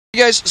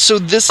Hey guys, so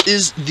this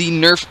is the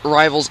Nerf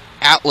Rivals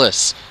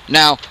Atlas.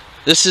 Now,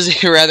 this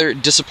is a rather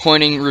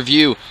disappointing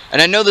review, and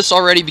I know this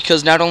already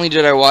because not only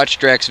did I watch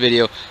Drac's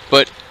video,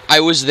 but I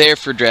was there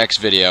for Drac's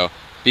video,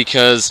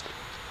 because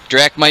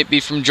Drac might be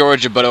from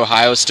Georgia, but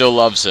Ohio still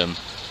loves him.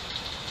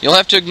 You'll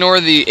have to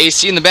ignore the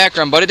AC in the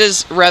background, but it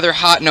is rather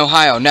hot in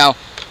Ohio. Now,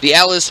 the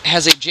Atlas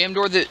has a jam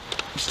door that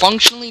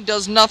functionally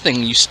does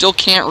nothing. You still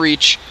can't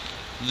reach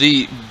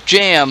the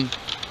jam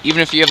even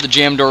if you have the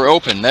jam door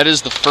open. That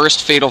is the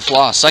first fatal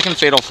flaw. Second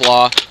fatal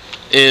flaw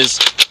is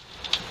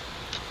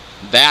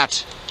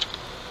that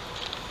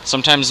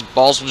sometimes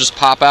balls will just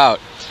pop out.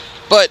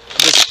 But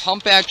this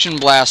pump action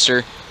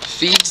blaster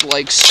feeds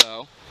like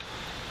so.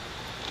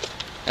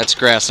 That's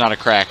grass, not a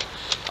crack.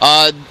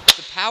 The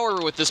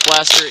power with this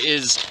blaster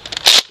is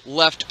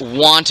left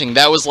wanting.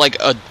 That was like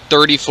a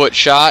 30-foot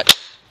shot.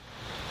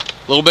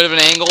 A little bit of an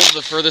angle.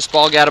 The furthest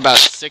ball got about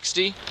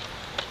 60.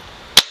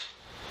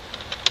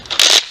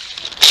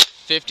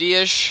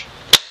 50-ish,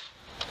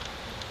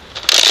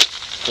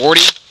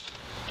 40.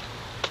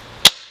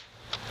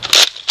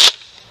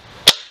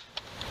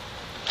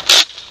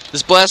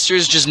 This blaster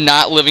is just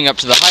not living up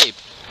to the hype,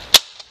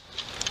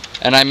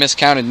 and I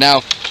miscounted.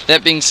 Now,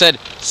 that being said,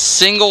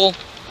 single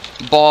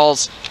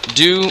balls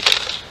do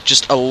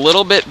just a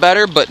little bit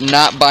better, but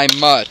not by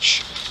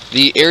much.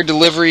 The air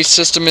delivery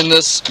system in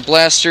this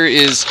blaster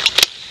is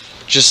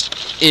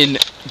just in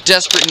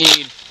desperate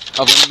need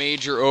of a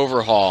major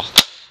overhaul.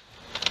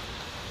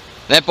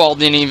 That ball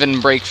didn't even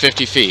break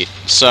 50 feet.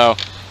 So,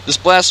 this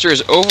blaster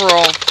is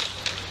overall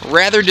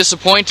rather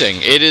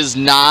disappointing. It is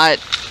not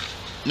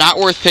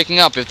worth picking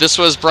up. If this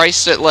was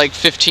priced at like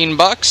 15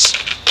 bucks,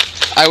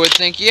 I would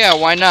think, yeah,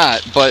 why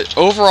not? But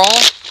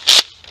overall,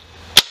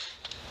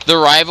 the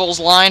Rivals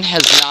line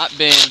has not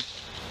been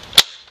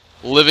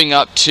living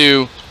up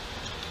to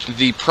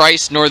the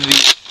price nor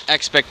the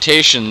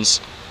expectations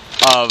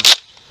of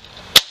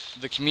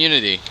the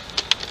community.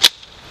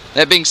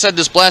 That being said,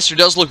 this blaster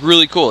does look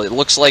really cool. It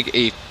looks like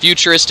a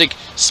futuristic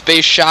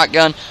space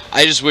shotgun.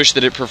 I just wish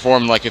that it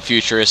performed like a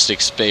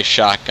futuristic space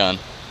shotgun.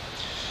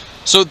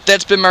 So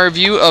that's been my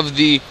review of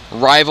the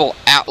Rival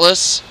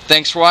Atlas.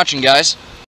 Thanks for watching, guys.